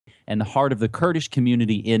and the heart of the Kurdish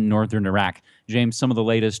community in northern Iraq. James, some of the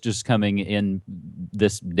latest just coming in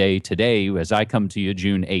this day today, as I come to you,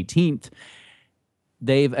 June 18th.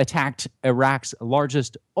 They've attacked Iraq's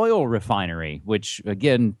largest oil refinery, which,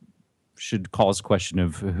 again, should cause question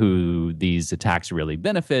of who these attacks really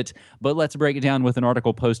benefit. But let's break it down with an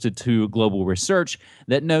article posted to Global Research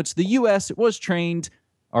that notes the U.S. was trained,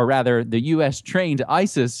 or rather, the U.S. trained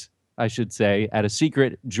ISIS, I should say, at a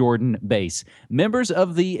secret Jordan base. Members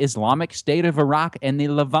of the Islamic State of Iraq and the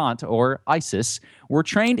Levant, or ISIS, were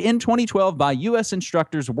trained in 2012 by U.S.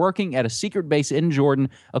 instructors working at a secret base in Jordan,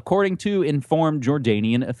 according to informed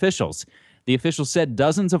Jordanian officials. The officials said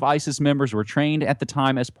dozens of ISIS members were trained at the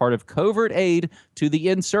time as part of covert aid to the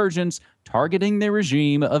insurgents targeting the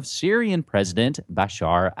regime of Syrian President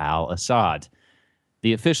Bashar al-Assad.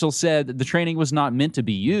 The officials said the training was not meant to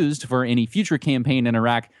be used for any future campaign in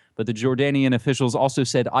Iraq, but the Jordanian officials also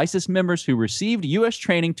said ISIS members who received U.S.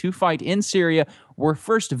 training to fight in Syria were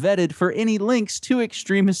first vetted for any links to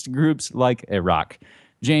extremist groups like Iraq.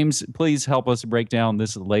 James, please help us break down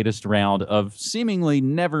this latest round of seemingly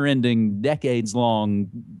never-ending, decades-long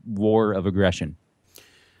war of aggression.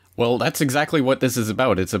 Well, that's exactly what this is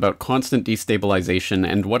about. It's about constant destabilization,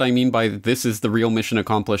 and what I mean by this is the real mission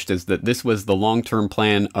accomplished is that this was the long-term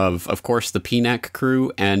plan of course, the PNAC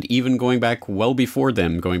crew, and even going back well before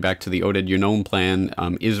them, going back to the Oded Yunom plan.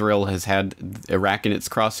 Israel has had Iraq in its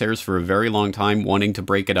crosshairs for a very long time, wanting to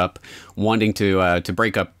break it up, wanting to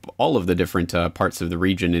break up all of the different parts of the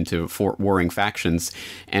region into warring factions.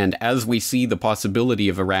 And as we see the possibility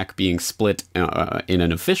of Iraq being split in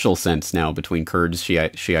an official sense now between Kurds,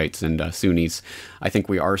 Shiites, and Sunnis, I think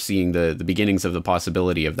we are seeing the beginnings of the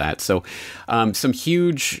possibility of that. So some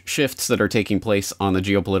huge shifts that are taking place on the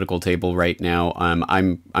geopolitical table right now.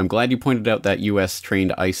 I'm glad you pointed out that U.S.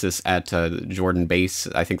 trained ISIS at Jordan base.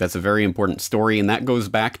 I think that's a very important story, and that goes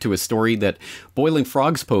back to a story that Boiling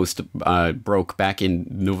Frogs Post broke back in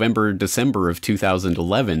November, December of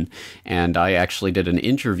 2011, and I actually did an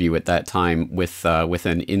interview at that time with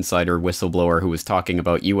an insider whistleblower who was talking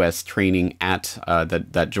about U.S. training at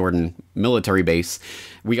that Jordan military base.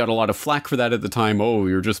 We got a lot of flack for that at the time. Oh,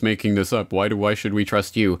 you're just making this up. Why should we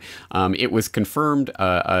trust you? It was confirmed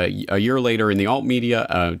a year later in the alt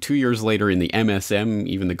media, 2 years later in the MSM,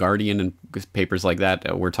 even the Guardian and papers like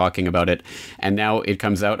that were talking about it. And now it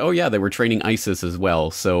comes out, oh yeah, they were training ISIS as well.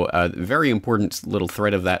 So very important little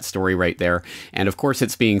thread of that story right there. And of course,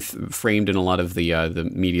 it's being framed in a lot of the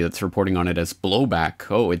media that's reporting on it as blowback.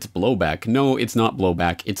 Oh, it's blowback. No, it's not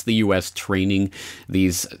blowback. It's the U.S. training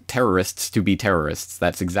these terrorists to be terrorists.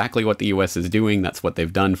 That's exactly what the U.S. is doing. That's what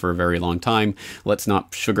they've done for a very long time. Let's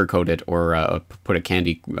not sugarcoat it or put a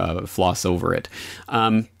candy floss over it.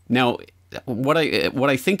 Now, what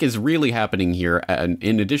I think is really happening here,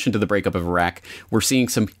 in addition to the breakup of Iraq, we're seeing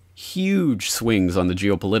some huge swings on the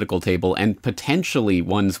geopolitical table, and potentially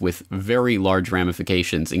ones with very large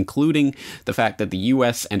ramifications, including the fact that the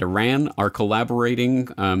U.S. and Iran are collaborating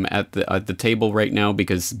at the table right now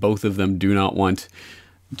because both of them do not want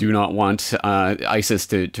ISIS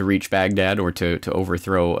to reach Baghdad or to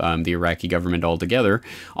overthrow the Iraqi government altogether.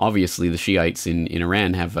 Obviously, the Shiites in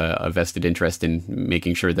Iran have a vested interest in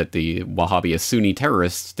making sure that the Wahhabist Sunni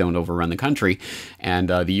terrorists don't overrun the country, and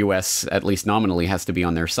the U.S., at least nominally, has to be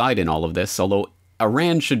on their side in all of this, although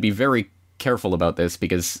Iran should be very careful about this,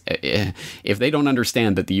 because if they don't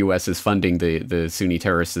understand that the U.S. is funding the Sunni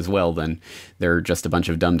terrorists as well, then they're just a bunch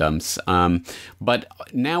of dum-dums. But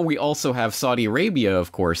now we also have Saudi Arabia,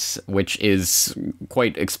 of course, which is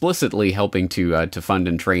quite explicitly helping to fund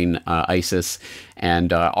and train ISIS,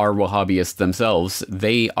 and are Wahhabists themselves.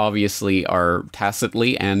 They obviously are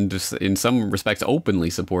tacitly and in some respects openly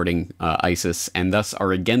supporting ISIS, and thus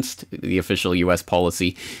are against the official U.S.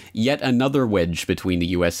 policy. Yet another wedge between the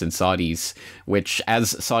U.S. and Saudis, which,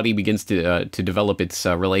 as Saudi begins to develop its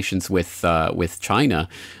relations with China,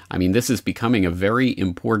 I mean, this is becoming a very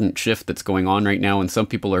important shift that's going on right now, and some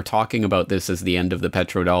people are talking about this as the end of the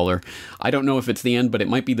petrodollar. I don't know if it's the end, but it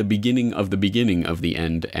might be the beginning of the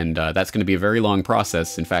end, and that's going to be a very long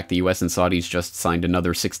process. In fact, the U.S. and Saudis just signed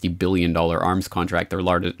another $60 billion arms contract, their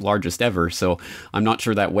largest ever, so I'm not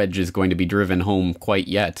sure that wedge is going to be driven home quite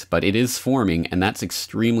yet, but it is forming, and that's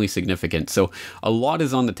extremely significant. So a lot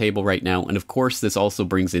is on the table right now, and of course this also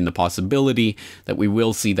brings in the possibility that we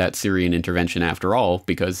will see that Syrian intervention after all,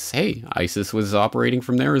 because hey, ISIS was operating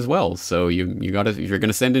from there as well. So you got to, if you're going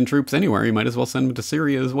to send in troops anywhere, you might as well send them to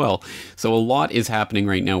Syria as well. So a lot is happening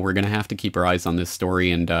right now. We're going to have to keep our eyes on this story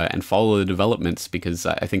and follow the developments, because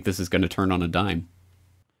I think this is going to turn on a dime.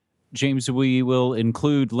 James, we will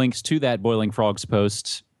include links to that Boiling Frogs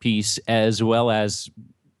Post piece, as well as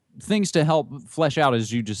things to help flesh out,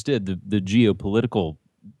 as you just did, the geopolitical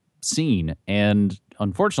scene. And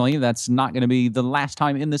unfortunately, that's not going to be the last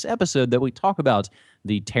time in this episode that we talk about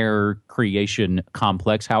the terror creation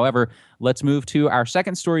complex. However, let's move to our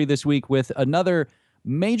second story this week with another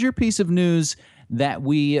major piece of news that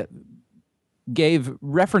we gave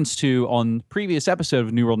reference to on previous episode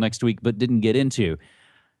of New World Next Week, but didn't get into.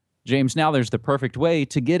 James, now there's the perfect way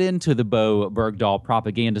to get into the Bo Bergdahl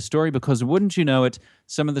propaganda story, because wouldn't you know it,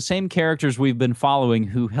 some of the same characters we've been following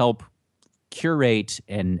who help curate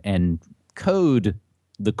and code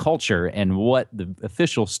the culture and what the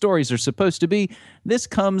official stories are supposed to be, this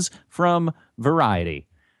comes from Variety.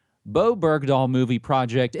 Bo Bergdahl movie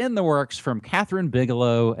project in the works from Catherine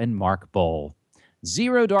Bigelow and Mark Boal.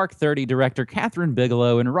 Zero Dark 30 director Catherine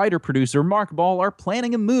Bigelow and writer-producer Mark Boal are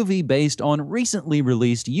planning a movie based on recently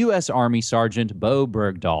released U.S. Army Sergeant Bo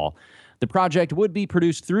Bergdahl. The project would be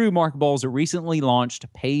produced through Mark Boal's recently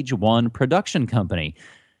launched Page One production company.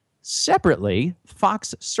 Separately,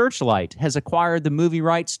 Fox Searchlight has acquired the movie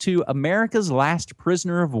rights to America's Last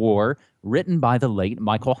Prisoner of War, written by the late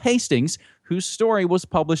Michael Hastings, whose story was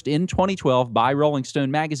published in 2012 by Rolling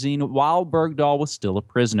Stone magazine while Bergdahl was still a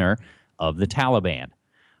prisoner of the Taliban.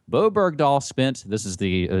 Bo Bergdahl spent, this is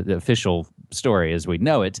the official story as we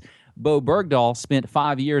know it, Bo Bergdahl spent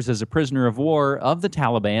 5 years as a prisoner of war of the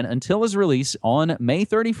Taliban until his release on May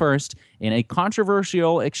 31st in a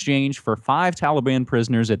controversial exchange for 5 Taliban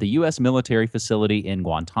prisoners at the U.S. military facility in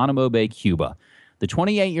Guantanamo Bay, Cuba. The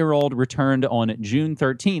 28-year-old returned on June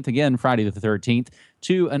 13th, again Friday the 13th,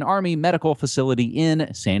 to an Army medical facility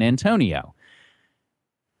in San Antonio.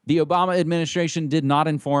 The Obama administration did not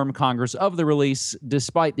inform Congress of the release,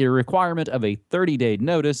 despite the requirement of a 30-day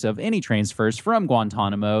notice of any transfers from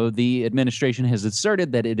Guantanamo. The administration has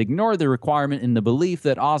asserted that it ignored the requirement in the belief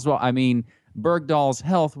that Bergdahl's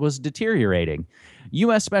health was deteriorating.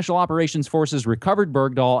 U.S. Special Operations Forces recovered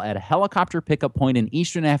Bergdahl at a helicopter pickup point in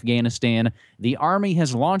eastern Afghanistan. The Army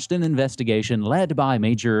has launched an investigation led by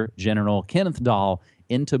Major General Kenneth Dahl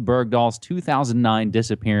into Bergdahl's 2009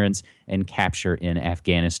 disappearance and capture in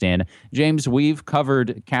Afghanistan. James, we've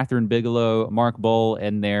covered Catherine Bigelow, Mark Boal,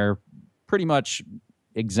 and their pretty much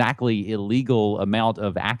exactly illegal amount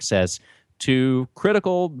of access to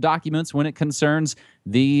critical documents when it concerns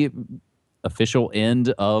the official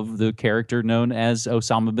end of the character known as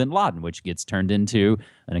Osama bin Laden, which gets turned into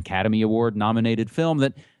an Academy Award-nominated film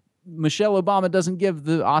that Michelle Obama doesn't give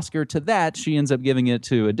the Oscar to that. She ends up giving it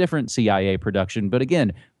to a different CIA production. But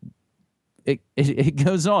again, it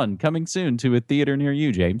goes on, coming soon to a theater near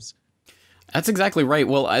you, James. That's exactly right.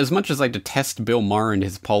 Well, as much as I detest Bill Maher and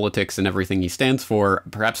his politics and everything he stands for,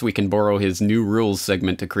 perhaps we can borrow his New Rules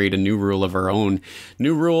segment to create a new rule of our own.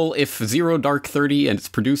 New rule: if Zero Dark 30 and its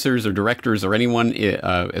producers or directors or anyone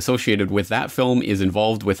associated with that film is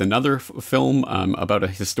involved with another film about a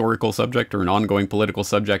historical subject or an ongoing political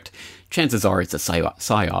subject, chances are it's a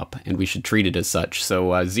psyop, and we should treat it as such.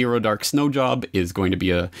 So Zero Dark Snow Job is going to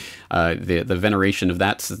be the veneration of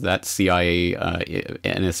that CIA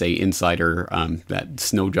NSA insider, that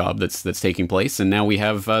snow job that's taking place. And now we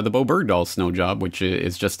have the Bo Bergdahl snow job, which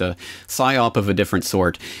is just a psyop of a different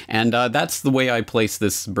sort. And that's the way I place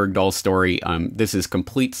this Bergdahl story. This is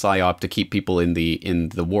complete psyop to keep people in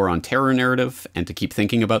the war on terror narrative and to keep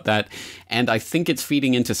thinking about that. And I think it's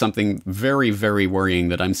feeding into something very, very worrying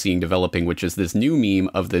that I'm seeing developing, which is this new meme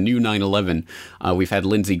of the new 9/11. We've had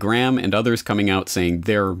Lindsey Graham and others coming out saying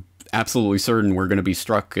they're absolutely certain we're going to be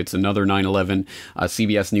struck. It's another 9/11.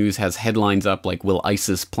 CBS News has headlines up like, will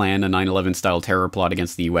ISIS plan a 9/11 style terror plot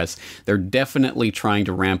against the U.S.? They're definitely trying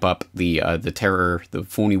to ramp up the terror, the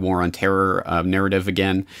phony war on terror narrative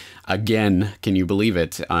again. Can you believe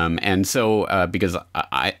it? And so because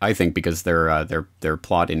I think because their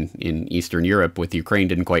plot in Eastern Europe with Ukraine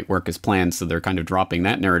didn't quite work as planned, so they're kind of dropping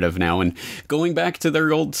that narrative now and going back to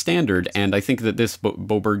their old standard. And I think that this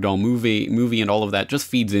Bo Bergdahl movie and all of that just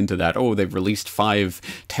feeds into that. Oh, they've released 5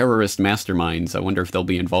 terrorist masterminds. I wonder if they'll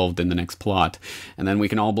be involved in the next plot. And then we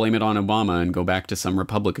can all blame it on Obama and go back to some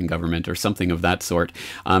Republican government or something of that sort.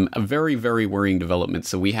 A very, very worrying development.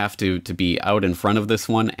 So we have to be out in front of this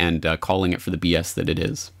one and calling it for the BS that it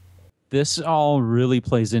is. This all really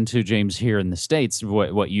plays into, James, here in the States,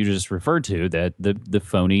 what you just referred to, that the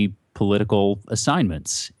phony political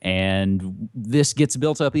assignments. And this gets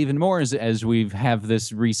built up even more as we have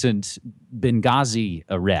this recent Benghazi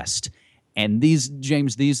arrest. And these,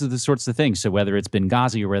 James, these are the sorts of things. So whether it's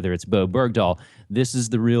Benghazi or whether it's Bo Bergdahl, this is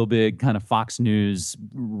the real big kind of Fox News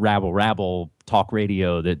rabble talk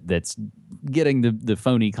radio that's getting the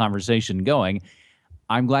phony conversation going.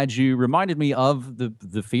 I'm glad you reminded me of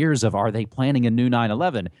the fears of, are they planning a new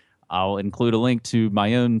 9/11? I'll include a link to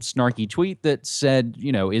my own snarky tweet that said,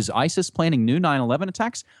 is ISIS planning new 9/11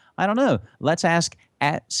 attacks? I don't know. Let's ask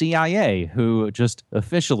at CIA, who just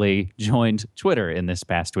officially joined Twitter in this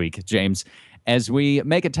past week. James, as we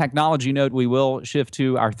make a technology note, we will shift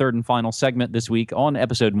to our third and final segment this week on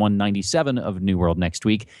episode 197 of New World Next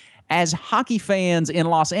Week, as hockey fans in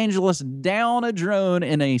Los Angeles down a drone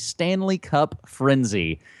in a Stanley Cup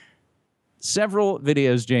frenzy. Several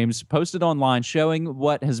videos, James, posted online showing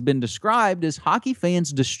what has been described as hockey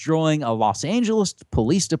fans destroying a Los Angeles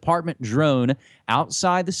Police Department drone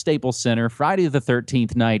outside the Staples Center Friday the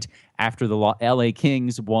 13th night after the LA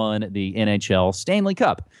Kings won the NHL Stanley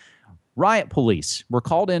Cup. Riot police were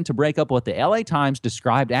called in to break up what the LA Times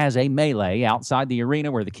described as a melee outside the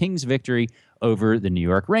arena where the Kings' victory over the New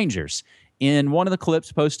York Rangers. In one of the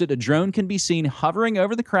clips posted, a drone can be seen hovering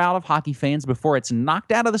over the crowd of hockey fans before it's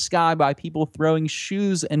knocked out of the sky by people throwing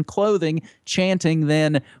shoes and clothing, chanting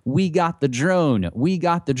then, "We got the drone, we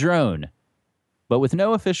got the drone." But with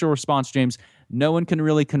no official response, James, no one can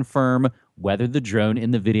really confirm whether the drone in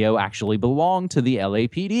the video actually belonged to the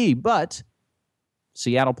LAPD. But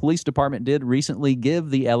Seattle Police Department did recently give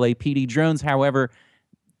the LAPD drones. However,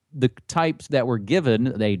 the types that were given,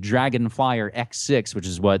 a Dragonflyer X6, which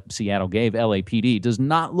is what Seattle gave LAPD, does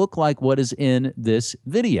not look like what is in this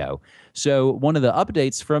video. So one of the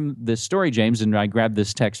updates from this story, James, and I grabbed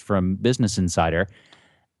this text from Business Insider,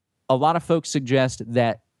 a lot of folks suggest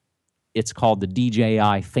that it's called the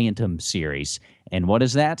DJI Phantom series. And what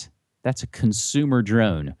is that? That's a consumer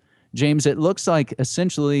drone. James, it looks like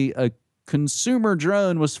essentially a consumer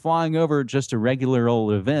drone was flying over just a regular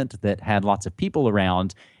old event that had lots of people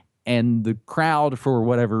around, and the crowd, for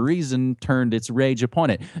whatever reason, turned its rage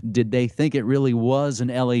upon it. Did they think it really was an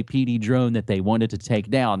LAPD drone that they wanted to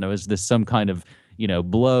take down? Or was this some kind of,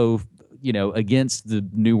 blow, against the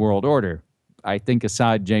New World Order? I think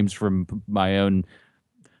aside, James, from my own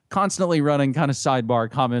constantly running kind of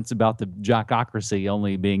sidebar comments about the jockocracy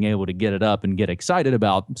only being able to get it up and get excited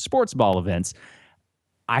about sports ball events,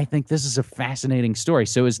 I think this is a fascinating story.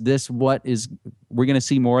 So is this we're going to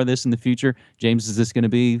see more of this in the future? James, is this going to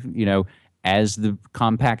be, as the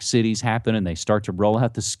compact cities happen and they start to roll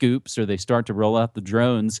out the scoops or they start to roll out the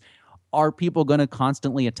drones, are people going to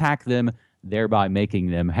constantly attack them, thereby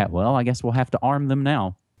making them, well, I guess we'll have to arm them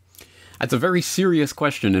now? That's a very serious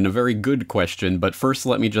question and a very good question, but first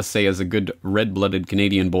let me just say as a good red-blooded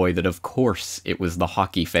Canadian boy that of course it was the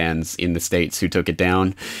hockey fans in the States who took it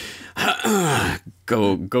down.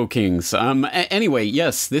 Go Kings. Anyway,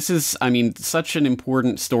 yes, this is, such an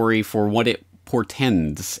important story for what it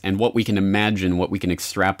portends and what we can imagine, what we can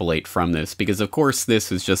extrapolate from this, because of course this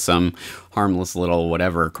is just some harmless little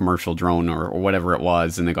whatever commercial drone or whatever it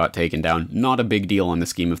was, and they got taken down. Not a big deal in the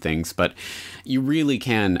scheme of things, but you really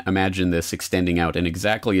can imagine this extending out, and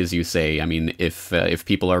exactly as you say, if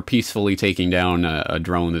people are peacefully taking down a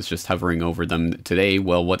drone that's just hovering over them today,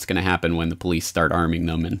 well, what's going to happen when the police start arming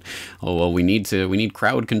them? And we need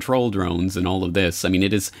crowd control drones and all of this.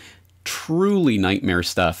 It is truly nightmare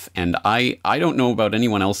stuff, and I don't know about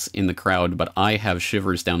anyone else in the crowd, but I have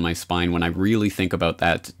shivers down my spine when I really think about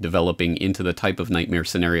that developing into the type of nightmare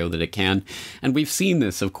scenario that it can. And we've seen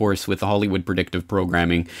this, of course, with Hollywood predictive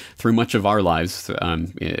programming through much of our lives.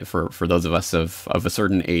 For those of us of a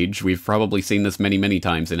certain age, we've probably seen this many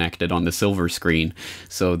times enacted on the silver screen.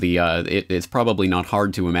 So it's probably not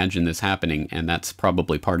hard to imagine this happening, and that's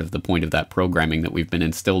probably part of the point of that programming that we've been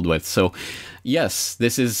instilled with. So yes,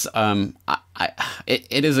 this is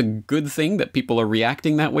it is a good thing that people are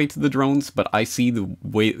reacting that way to the drones, but I see the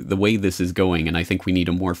way this is going, and I think we need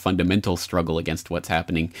a more fundamental struggle against what's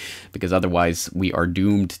happening, because otherwise we are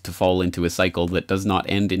doomed to fall into a cycle that does not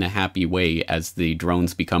end in a happy way as the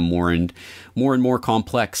drones become more and more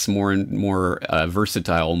complex, more and more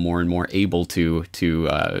versatile, more and more able to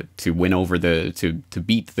win over to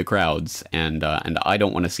beat the crowds, and I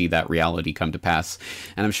don't want to see that reality come to pass,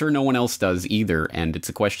 and I'm sure no one else does either. And it's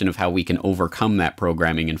a question of how we can overcome that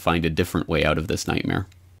programming and find a different way out of this nightmare.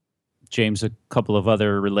 James, a couple of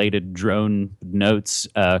other related drone notes.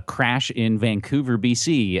 Crash in Vancouver,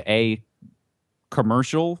 BC. A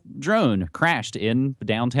commercial drone crashed in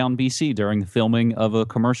downtown BC during the filming of a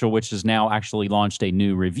commercial, which has now actually launched a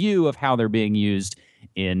new review of how they're being used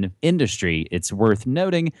in industry. It's worth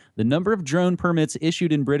noting the number of drone permits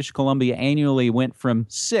issued in British Columbia annually went from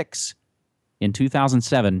 6 in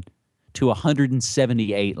 2007 to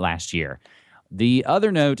 178 last year. The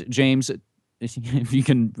other note, James, if you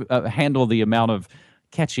can handle the amount of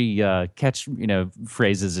catchy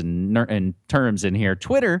phrases and terms in here,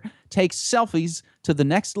 Twitter takes selfies to the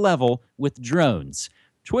next level with drones.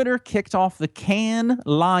 Twitter kicked off the Cannes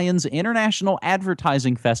Lions International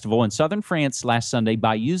Advertising Festival in southern France last Sunday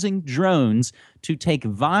by using drones to take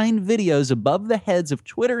Vine videos above the heads of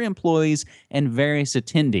Twitter employees and various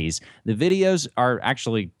attendees. The videos are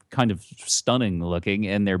actually kind of stunning looking,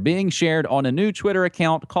 and they're being shared on a new Twitter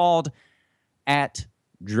account called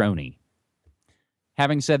 @Droney.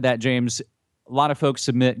 Having said that, James, a lot of folks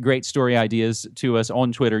submit great story ideas to us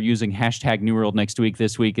on Twitter using hashtag New World Next Week.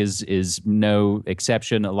 This week is no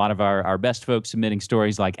exception. A lot of our best folks submitting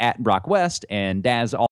stories like @Brock West and Daz